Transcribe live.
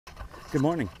Good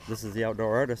morning, this is the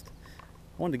Outdoor Artist.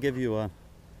 I wanted to give you a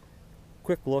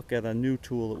quick look at a new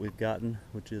tool that we've gotten,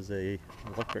 which is a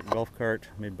electric golf cart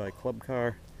made by Club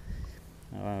Car.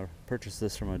 Purchased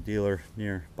this from a dealer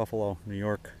near Buffalo, New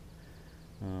York.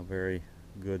 Very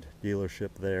good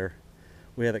dealership there.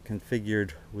 We had it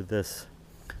configured with this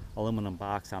aluminum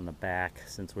box on the back,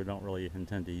 since we don't really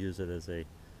intend to use it as a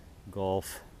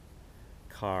golf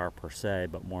car per se,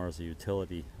 but more as a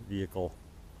utility vehicle.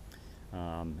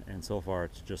 And so far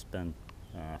it's just been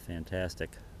a fantastic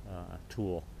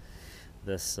tool.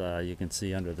 This you can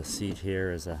see under the seat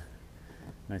here is a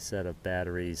nice set of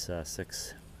batteries,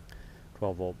 6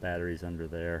 12-volt batteries under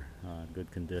there,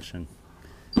 good condition.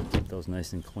 Keep those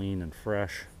nice and clean and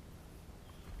fresh.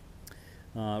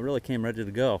 Really came ready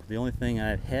to go. The only thing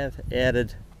I have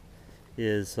added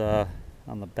is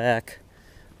on the back,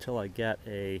 until I get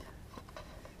a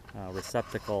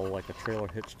receptacle, like a trailer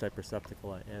hitch type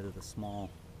receptacle, I added a small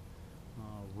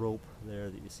rope there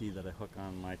that you see that I hook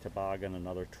on my toboggan and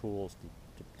other tools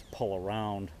to pull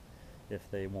around if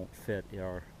they won't fit,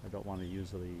 or I don't want to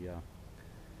use the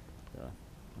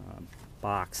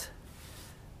box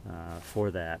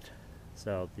for that.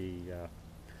 So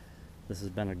this has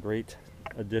been a great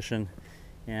addition,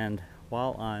 and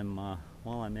while I'm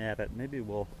at it, maybe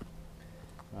we'll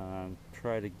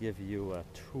try to give you a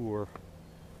tour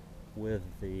with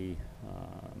the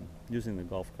using the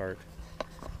golf cart,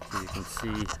 so you can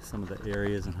see some of the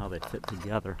areas and how they fit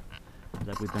together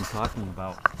that we've been talking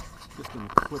about. Just going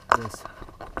to clip this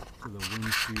to the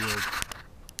windshield,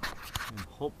 and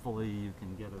hopefully you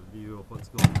can get a view of what's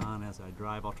going on as I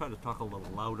drive. I'll try to talk a little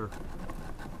louder,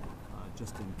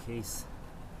 just in case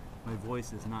my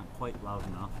voice is not quite loud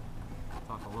enough.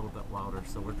 I'll talk a little bit louder.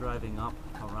 So we're driving up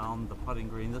around the putting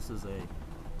green. This will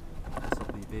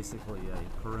be basically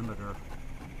a perimeter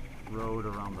road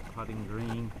around the putting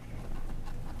green,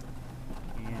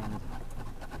 and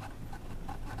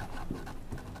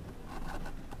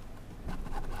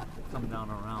come down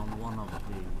around one of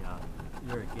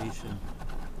the irrigation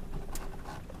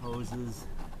hoses.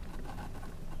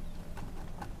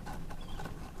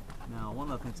 Now,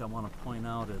 one of the things I want to point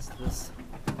out is this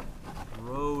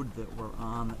road that we're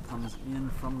on that comes in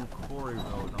from the quarry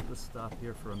road. I'll just stop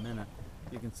here for a minute.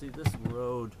 You can see this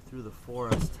road through the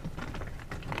forest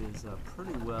is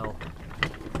pretty well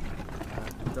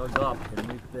dug up,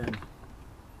 and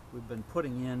we've been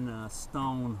putting in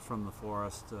stone from the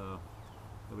forest that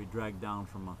we dragged down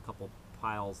from a couple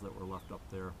piles that were left up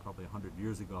there probably 100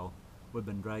 years ago. We've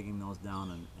been dragging those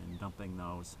down and dumping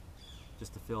those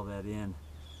just to fill that in.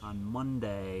 On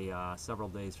Monday, several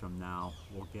days from now,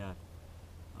 we'll get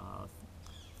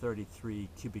 33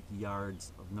 cubic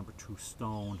yards of number 2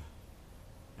 stone,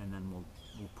 and then we'll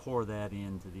pour that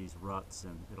into these ruts,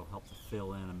 and it'll help to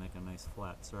fill in and make a nice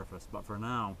flat surface. But for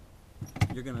now,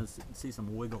 you're going to see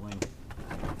some wiggling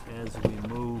as we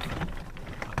move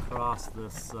across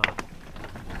this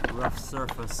rough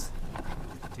surface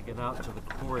to get out to the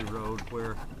quarry road,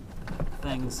 where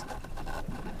things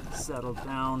settle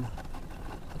down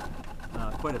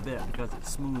quite a bit because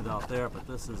it's smooth out there, but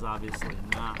this is obviously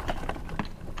not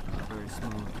very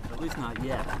smooth, at least not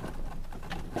yet.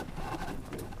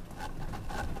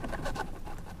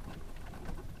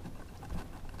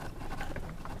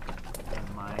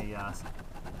 And my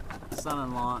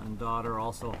son-in-law and daughter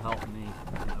also helped me.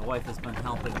 My wife has been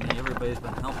helping me. Everybody's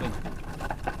been helping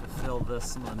to fill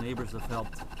this. Some of the neighbors have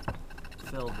helped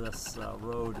fill this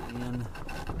road in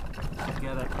to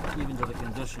get it even to the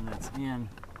condition it's in.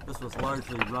 This was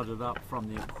largely rutted up from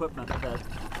the equipment that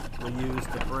we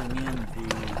used to bring in the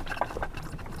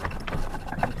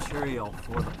material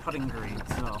for the putting green,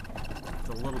 so it's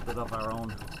a little bit of our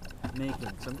own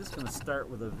making. So I'm just going to start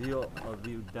with a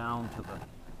view down to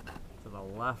the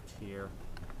left here.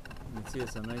 You can see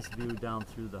it's a nice view down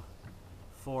through the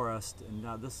forest, and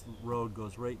now this road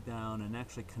goes right down and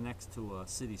actually connects to a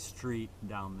city street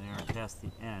down there past the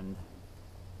end.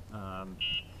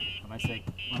 When I say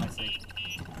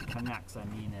connects, I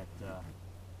mean it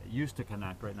used to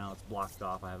connect. Right now it's blocked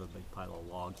off. I have a big pile of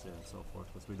logs there and so forth,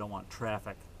 because we don't want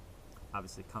traffic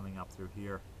obviously coming up through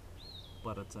here,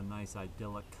 but it's a nice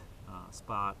idyllic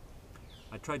spot.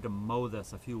 I tried to mow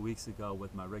this a few weeks ago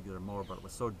with my regular mower, but it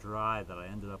was so dry that I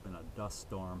ended up in a dust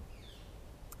storm,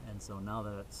 and so now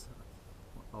that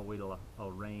I'll wait till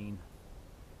it'll rain,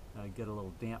 get a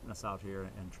little dampness out here,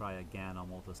 and try again. I'll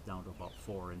mow this down to about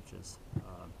 4 inches,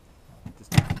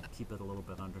 just to keep it a little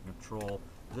bit under control.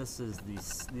 These are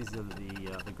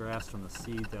the grass from the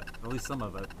seed, that, at least some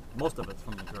of it, most of it's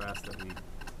from the grass that we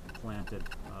planted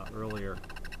earlier.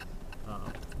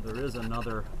 There is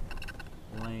another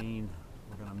lane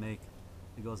we're going to make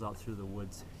It goes out through the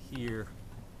woods here.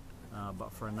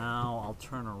 But for now, I'll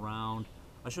turn around.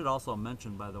 I should also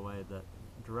mention, by the way, that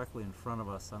directly in front of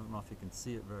us, I don't know if you can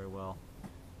see it very well.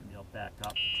 Maybe I'll back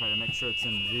up, try to make sure it's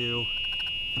in view.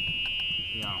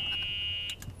 Yeah,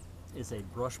 is a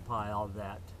brush pile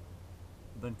that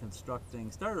I've been constructing,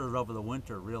 started it over the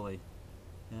winter really.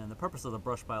 And the purpose of the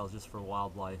brush pile is just for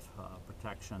wildlife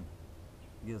protection.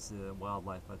 It gives the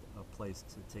wildlife a place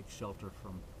to take shelter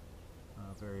from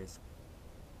various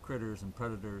critters and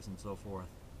predators and so forth.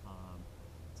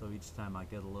 So each time I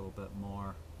get a little bit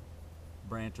more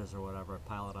branches or whatever, I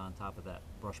pile it on top of that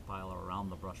brush pile or around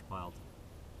the brush pile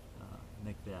to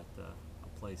make that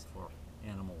a place for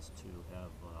animals to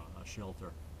have a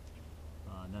shelter.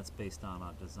 And that's based on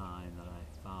a design that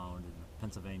I found in the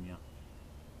Pennsylvania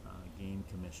Game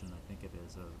Commission, I think it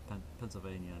is, or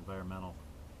Pennsylvania Environmental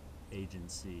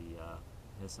Agency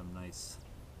has some nice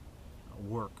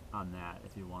work on that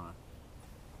if you want to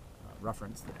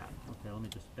reference that. Okay, let me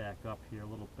just back up here a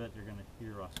little bit. You're going to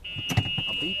hear a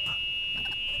beep.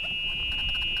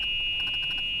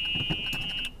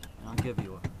 And I'll give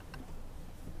you a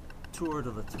tour to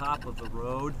the top of the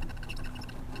road.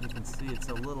 You can see it's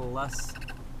a little less,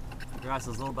 the grass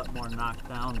is a little bit more knocked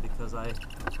down because we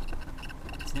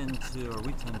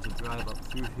tend to drive up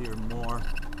through here more.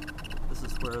 This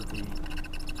is where the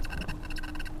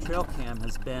trail cam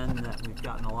has been that we've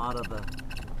gotten a lot of the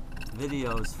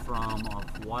videos from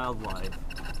of wildlife.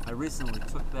 I recently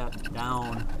took that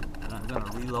down and I'm going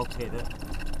to relocate it.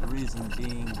 The reason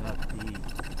being that the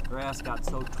grass got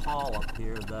so tall up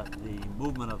here that the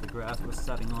movement of the grass was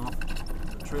setting off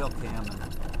the trail cam,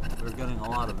 and we were getting a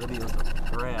lot of videos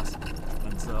of grass,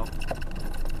 and so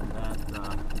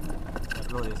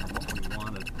that really isn't what we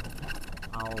wanted.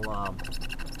 I'll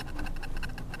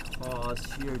pause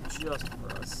here just for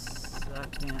a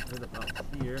second, right about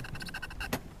here.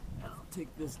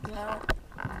 Take this down,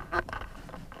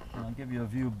 and I'll give you a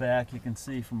view back. You can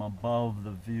see from above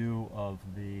the view of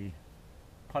the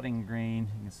putting green.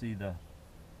 You can see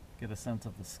get a sense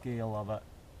of the scale of it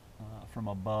from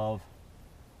above.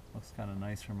 Looks kind of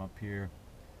nice from up here.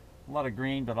 A lot of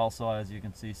green, but also, as you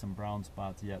can see, some brown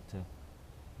spots yet to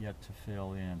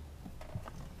fill in.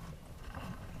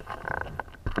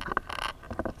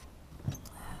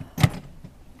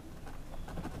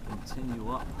 Continue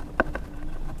up.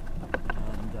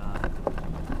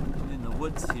 In the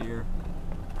woods here,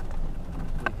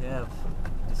 we have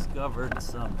discovered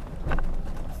some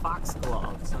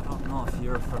foxgloves. I don't know if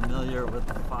you're familiar with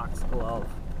the foxglove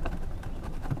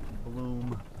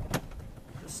bloom.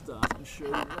 Just stop and show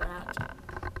you that.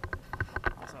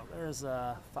 So there's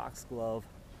a foxglove,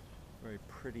 very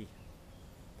pretty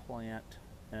plant.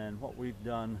 And what we've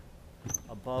done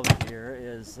above here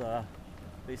is,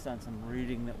 based on some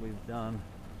reading that we've done,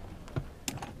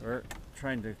 we're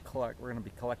going to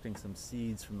be collecting some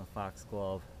seeds from the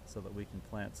foxglove so that we can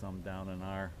plant some down in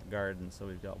our garden. So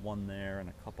we've got one there and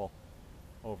a couple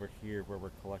over here where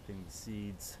we're collecting the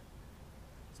seeds.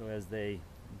 So as they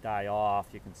die off,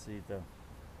 you can see the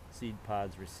seed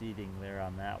pods receding there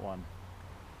on that one.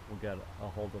 We'll get a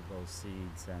hold of those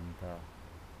seeds and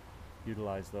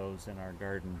utilize those in our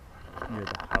garden near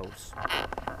the house.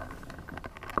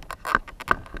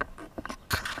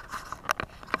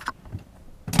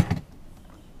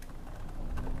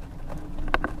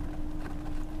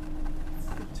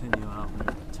 Continue out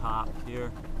near the top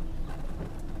here.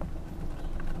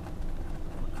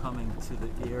 We're coming to the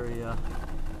area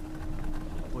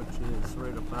which is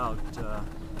right about,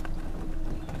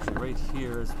 actually right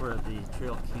here is where the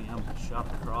trail cam shot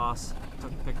across.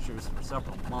 Took pictures for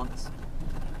several months.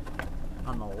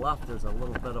 On the left there's a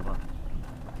little bit of a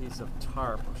piece of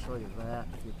tarp. I'll show you that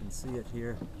if you can see it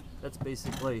here. That's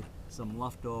basically some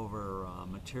leftover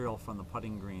material from the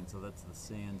putting green, so that's the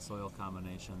sand soil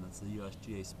combination. That's the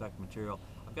USGA spec material.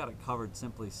 I've got it covered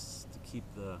simply to keep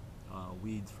the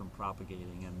weeds from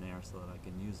propagating in there so that I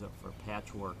can use it for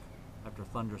patchwork after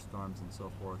thunderstorms and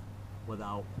so forth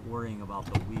without worrying about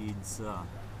the weeds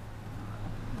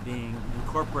being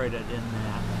incorporated in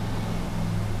that.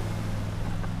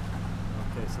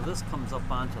 Okay, so this comes up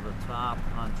onto the top,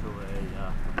 onto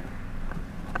a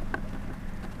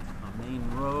main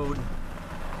road. We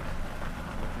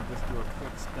can just do a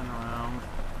quick spin around.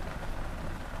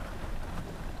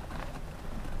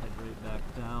 Head right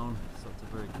back down, so it's a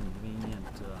very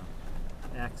convenient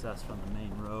access from the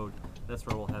main road. That's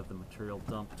where we'll have the material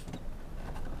dumped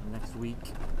next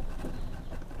week.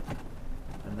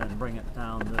 And then bring it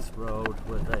down this road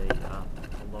with a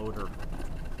loader.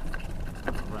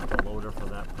 Rent a loader for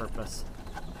that purpose.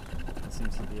 It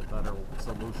seems to be a better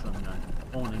solution than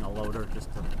owning a loader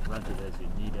just to rent it as you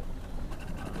need it.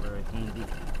 Very very handy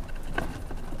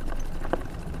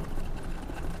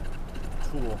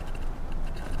tool.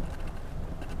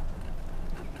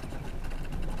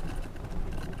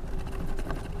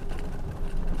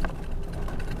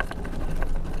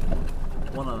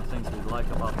 One of the things we like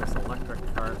about this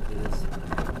electric cart is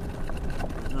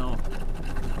there's no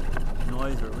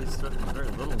noise, or at least certainly very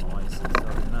little noise, so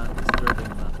you're not disturbing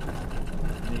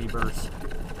the neighbors.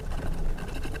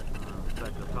 In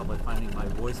fact, they're probably finding my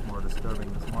voice more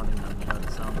disturbing this morning than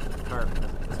the sound of the cart,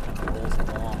 because it just kind of rolls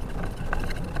along.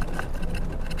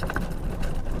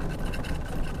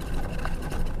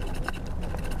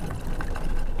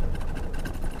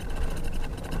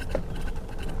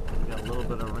 We got a little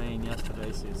bit of rain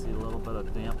yesterday, so you see a little bit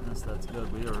of dampness. That's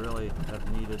good. We really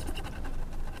have needed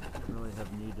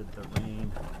the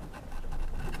rain.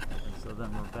 And so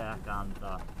then we're back on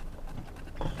the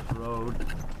road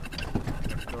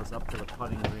that goes up to the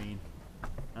putting green.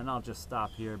 And I'll just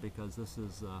stop here because this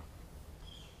is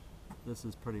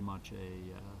pretty much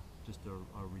just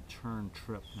a return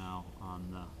trip now on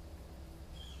the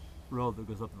road that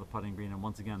goes up to the putting green. And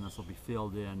once again, this will be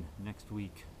filled in next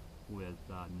week with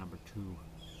number 2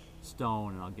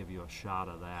 stone, and I'll give you a shot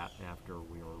of that after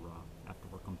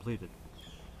we're completed.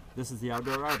 This is the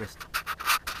Outdoor Artist,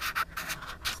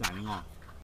 signing off.